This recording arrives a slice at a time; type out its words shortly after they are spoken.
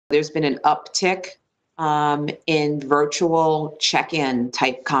There's been an uptick in virtual check-in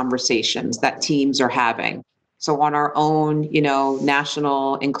type conversations that teams are having. So on our own,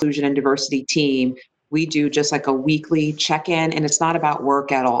 national inclusion and diversity team, we do just like a weekly check-in, and it's not about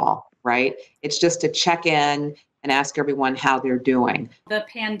work at all, right? It's just to check in and ask everyone how they're doing. The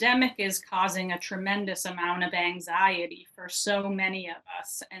pandemic is causing a tremendous amount of anxiety for so many of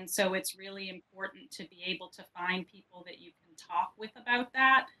us. And so it's really important to be able to find people that you can talk with about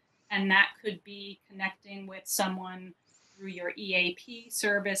that. And that could be connecting with someone through your EAP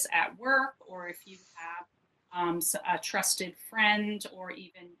service at work, or if you have a trusted friend or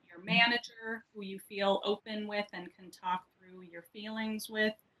even your manager who you feel open with and can talk through your feelings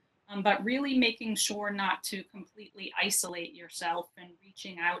with. But really making sure not to completely isolate yourself and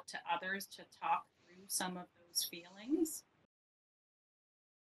reaching out to others to talk through some of those feelings.